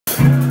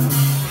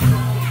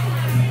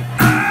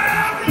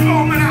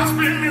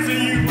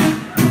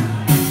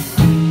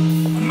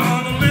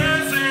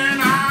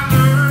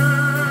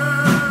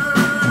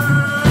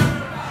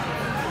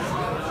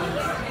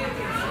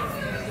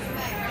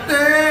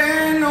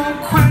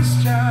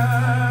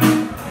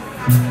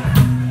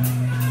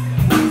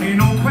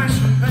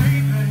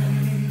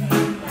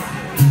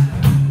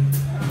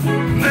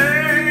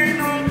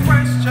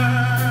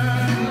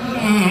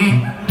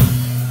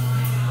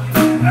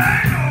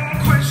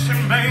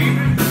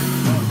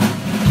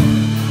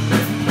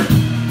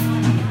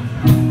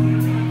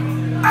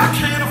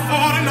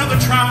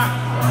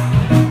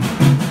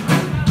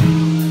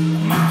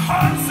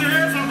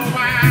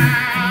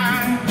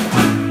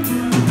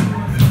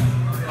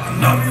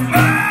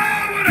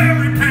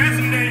every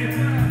passing day.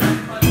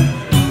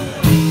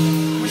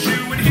 Wish you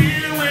would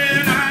hear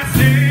when I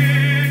say,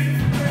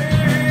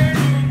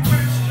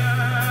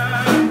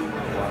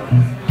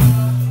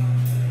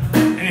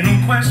 ain't no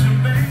question,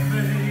 baby.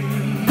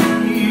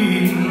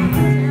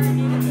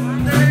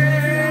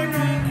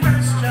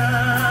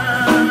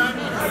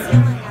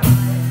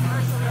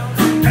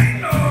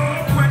 Ain't no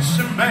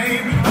question,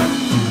 baby.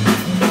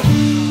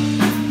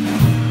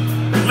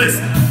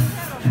 Listen,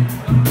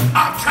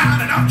 I'm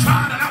trying and I'm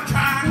trying and I'm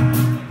trying to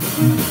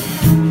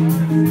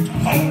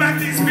hold back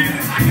these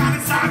feelings I got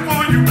inside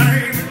for you,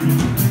 baby.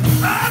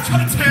 I'm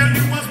trying to tell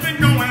you what's been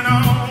going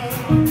on,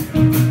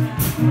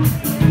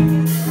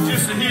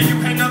 just to hear you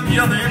hang up the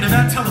other end of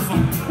that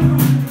telephone.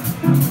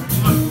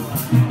 Look,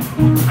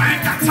 I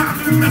ain't got time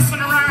to be messing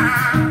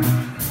around.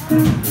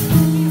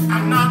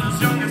 I'm not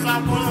as young as I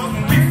was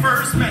when we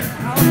first met,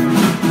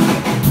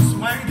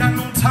 so I ain't got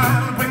no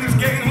time to play this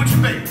game with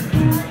you, baby.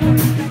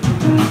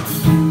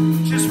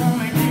 Just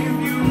wanna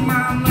give you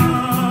my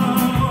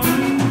love.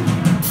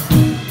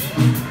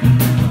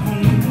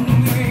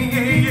 Yeah,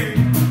 yeah, yeah.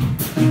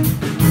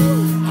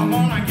 I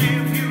wanna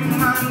give you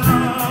my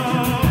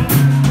love.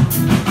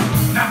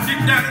 Now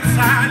deep down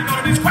inside, you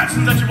got these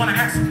questions that you wanna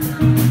ask me.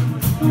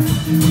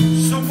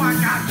 So I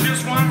got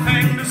just one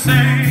thing to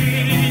say.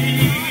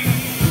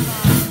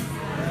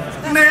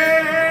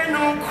 There ain't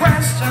no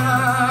question.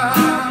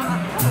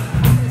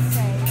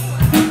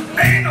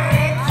 Ain't no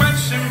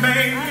question,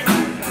 baby.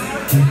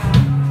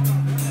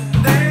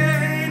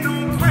 There ain't no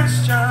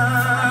question.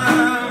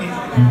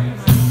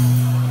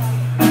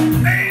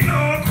 Ain't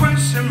no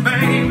question,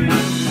 baby.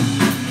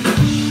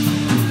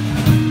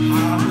 I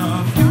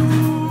love you.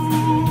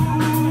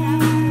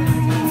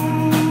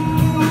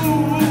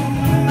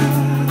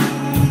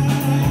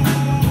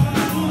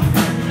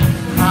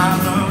 I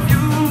love you.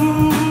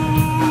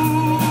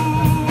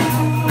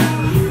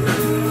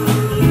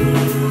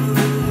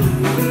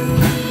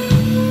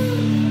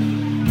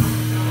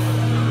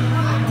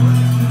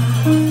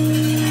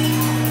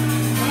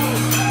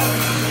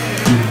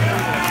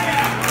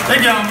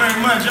 Thank y'all very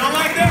much. Y'all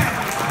like that?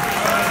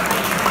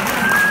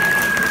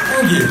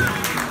 Thank you.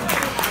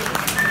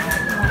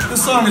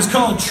 This song is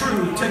called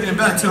True, taking it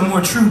back to a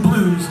more true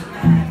blues.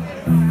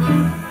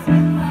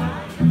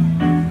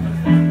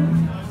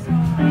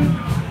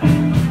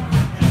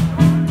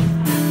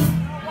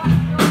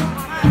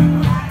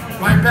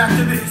 Right back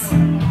to this.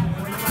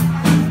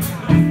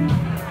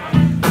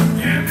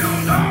 If you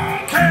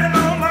don't care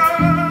no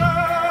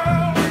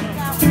more,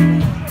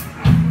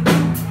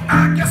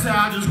 I guess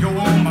I'll just go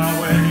on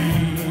my way.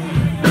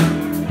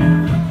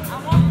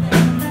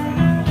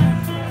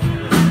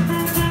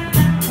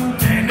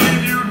 And if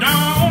you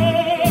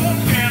don't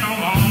care no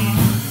more,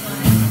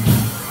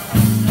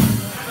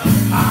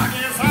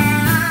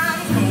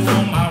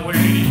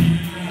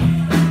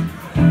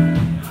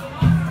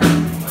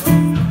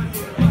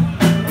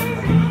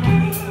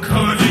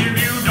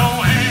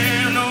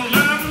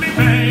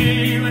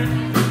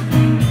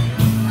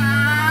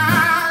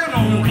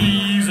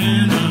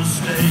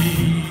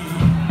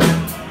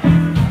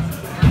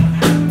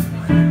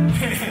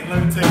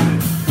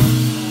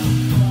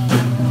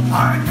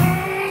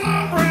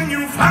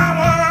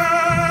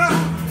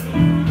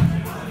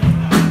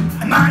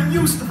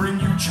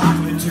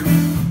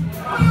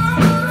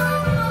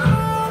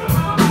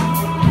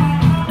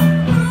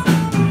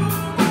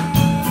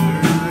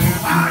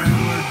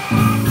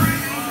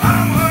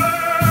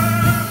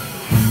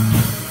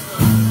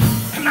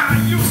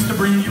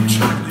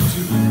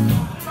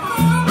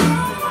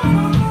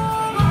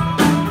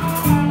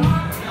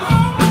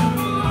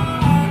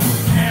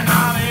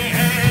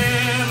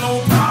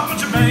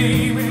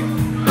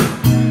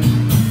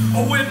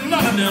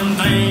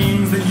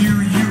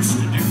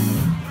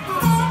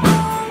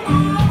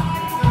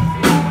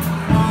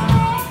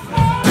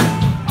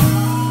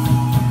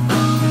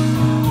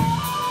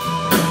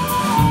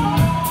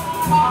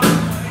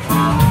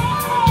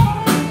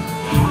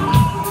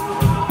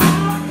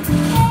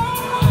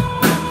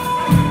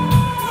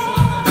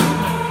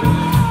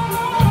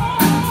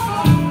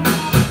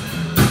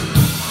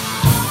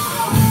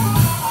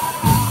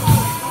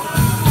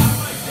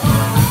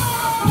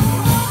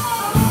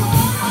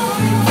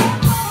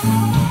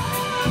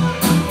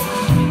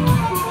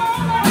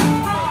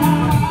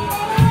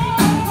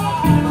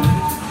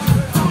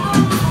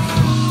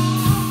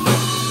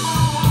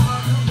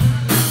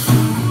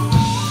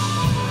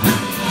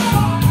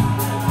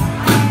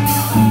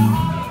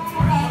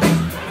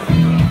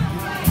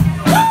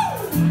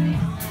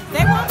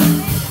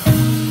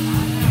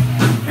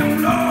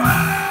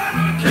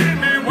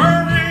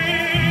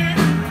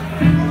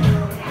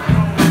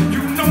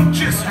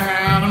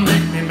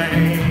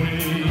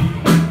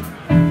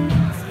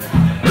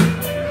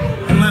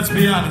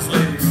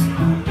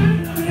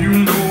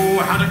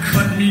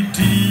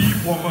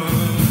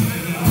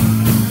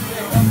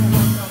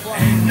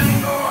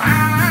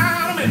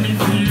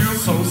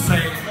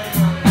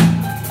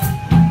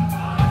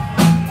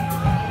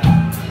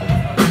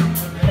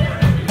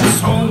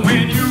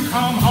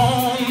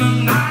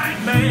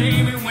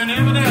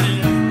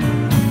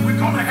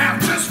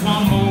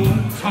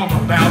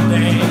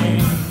 someday.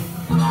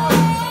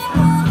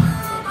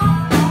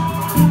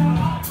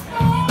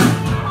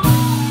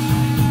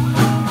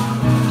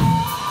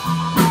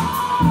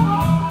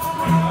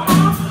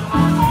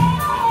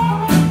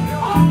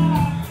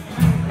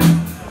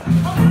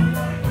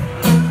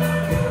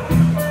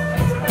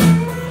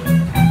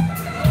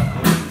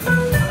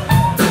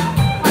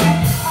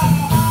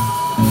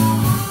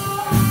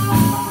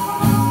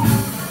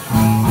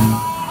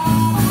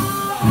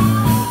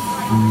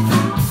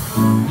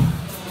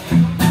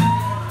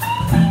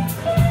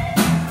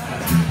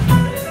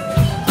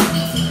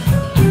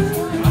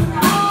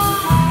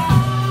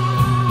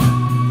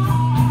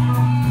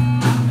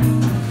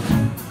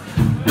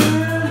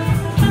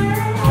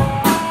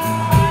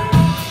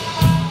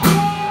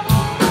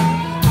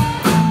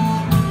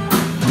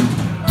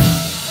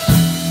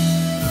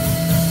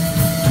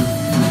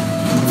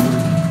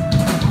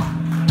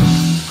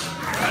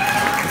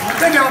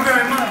 Thank y'all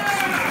very much.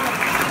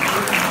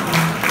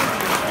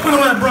 We're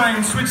gonna let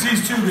Brian switch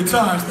these two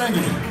guitars. Thank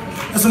you.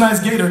 That's a nice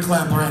gator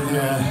clap right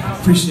there. I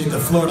appreciate the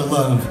Florida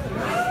love.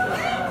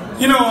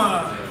 You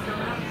know,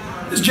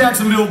 this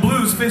Jacksonville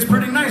blues fits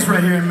pretty nice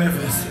right here in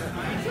Memphis.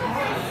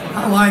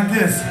 I like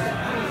this.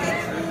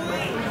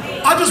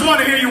 I just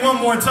want to hear you one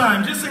more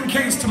time, just in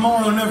case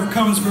tomorrow never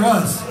comes for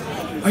us.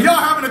 Are y'all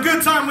having a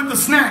good time with the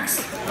snacks?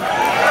 Would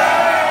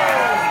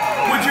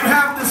you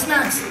have the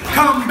snacks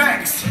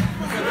comebacks?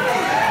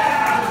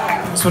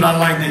 That's what I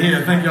like to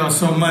hear. Thank y'all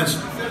so much.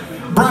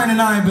 Brian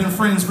and I have been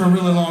friends for a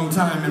really long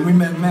time, and we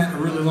met Matt a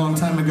really long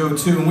time ago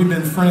too, and we've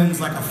been friends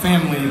like a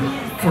family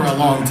for a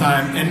long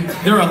time. And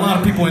there are a lot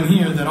of people in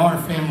here that are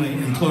family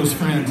and close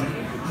friends.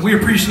 We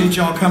appreciate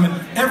y'all coming.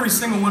 Every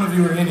single one of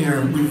you are in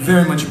here. We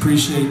very much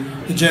appreciate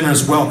the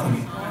generous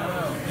welcome.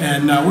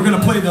 And we're going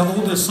to play the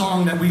oldest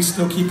song that we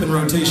still keep in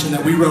rotation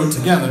that we wrote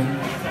together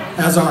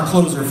as our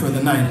closer for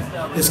the night.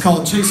 It's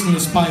called Chasing the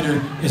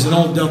Spider. It's an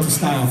old Delta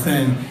style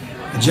thing,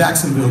 a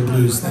Jacksonville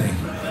blues thing.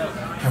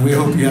 And we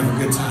hope you have a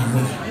good time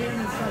with it.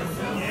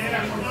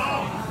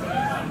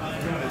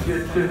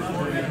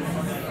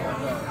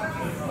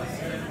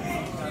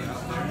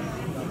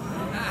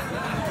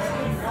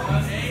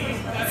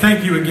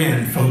 Thank you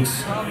again,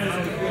 folks.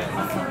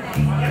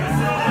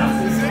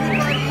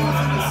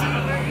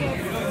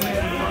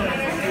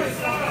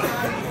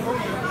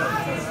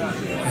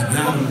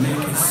 Gotta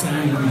make it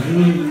sound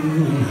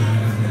good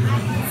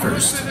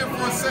first. Sit there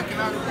for a second.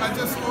 I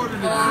just ordered a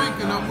drink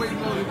and I'm waiting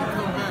on it to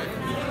come back.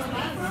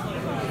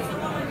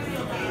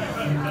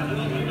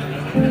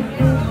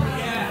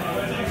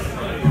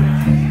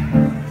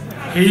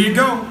 Here you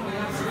go.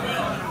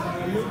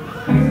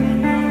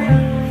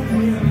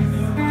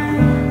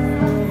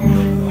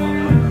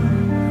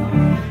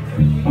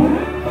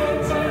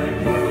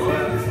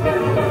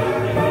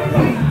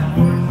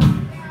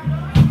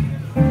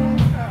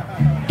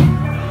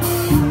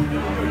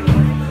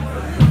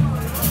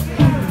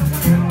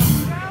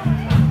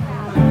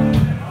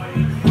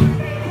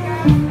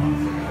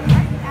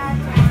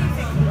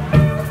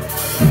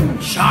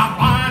 Shot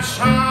by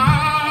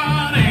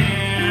shot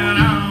and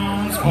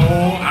ounce for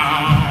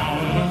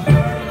ounce,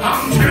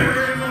 I'm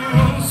chasing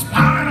a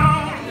spider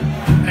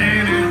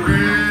and it's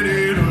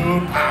ready to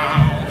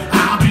pound.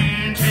 I've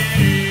been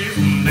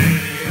chasing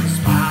that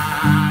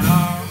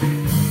spider.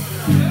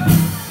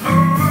 Oh,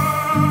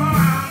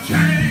 I'm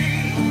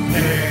chasing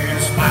that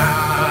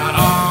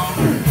spider.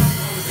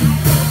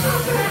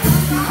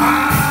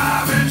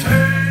 I've been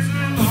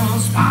chasing the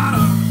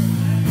spider.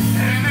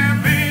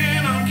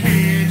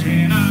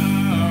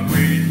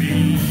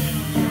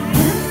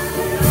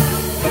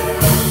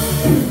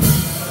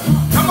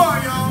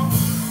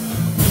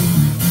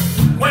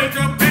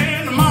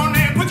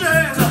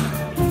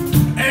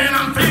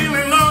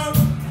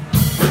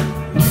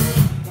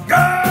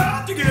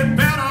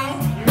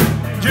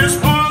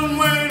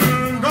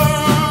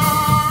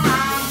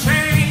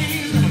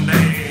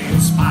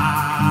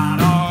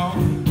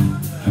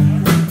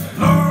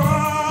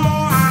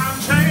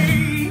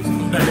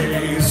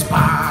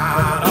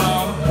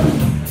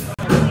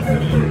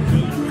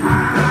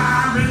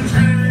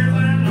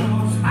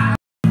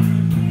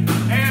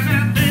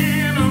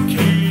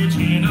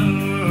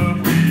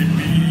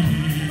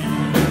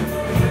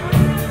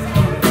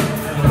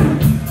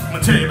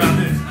 Tell you about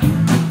this.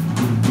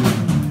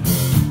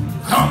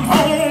 Come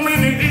home in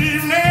the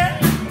evening.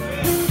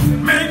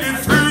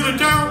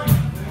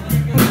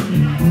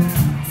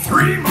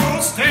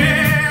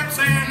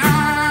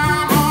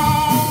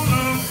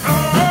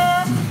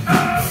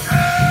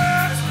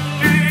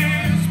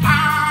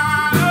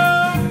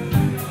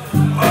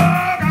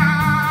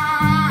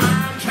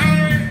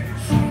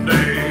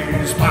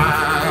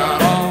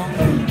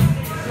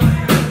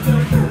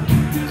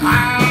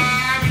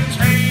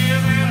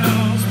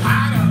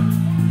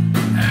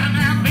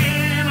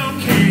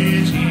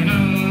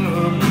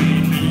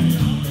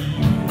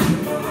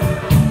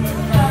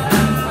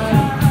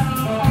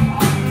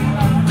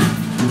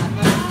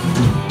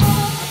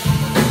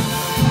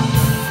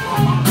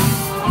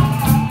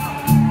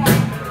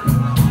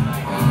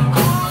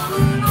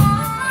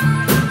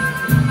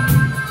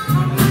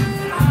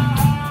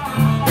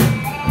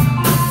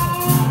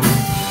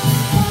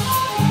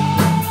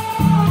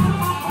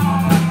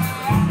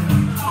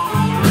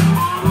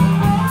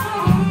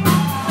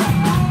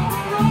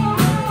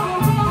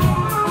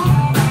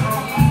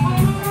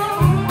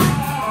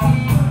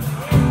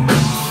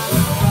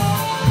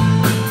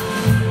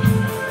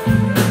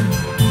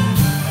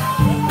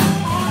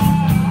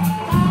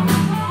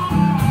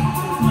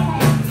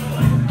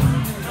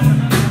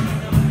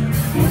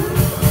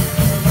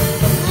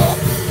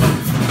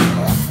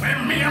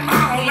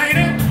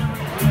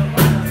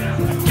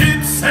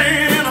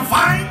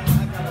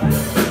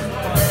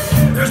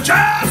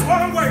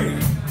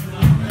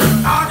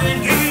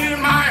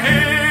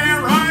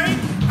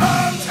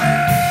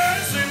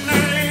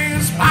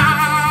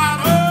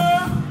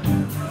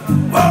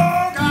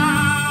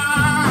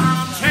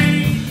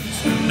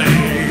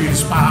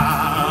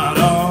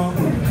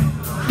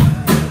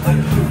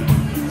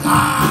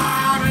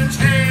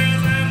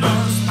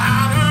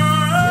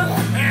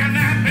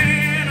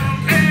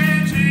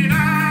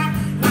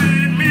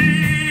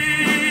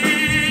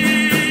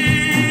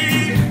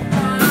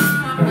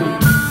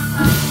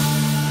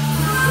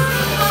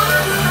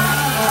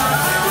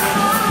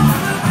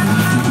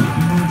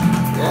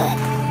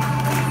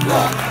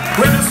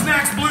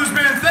 Snacks Blues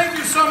Band. Thank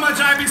you so much,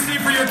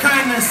 IBC, for your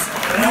kindness.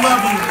 We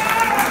love you.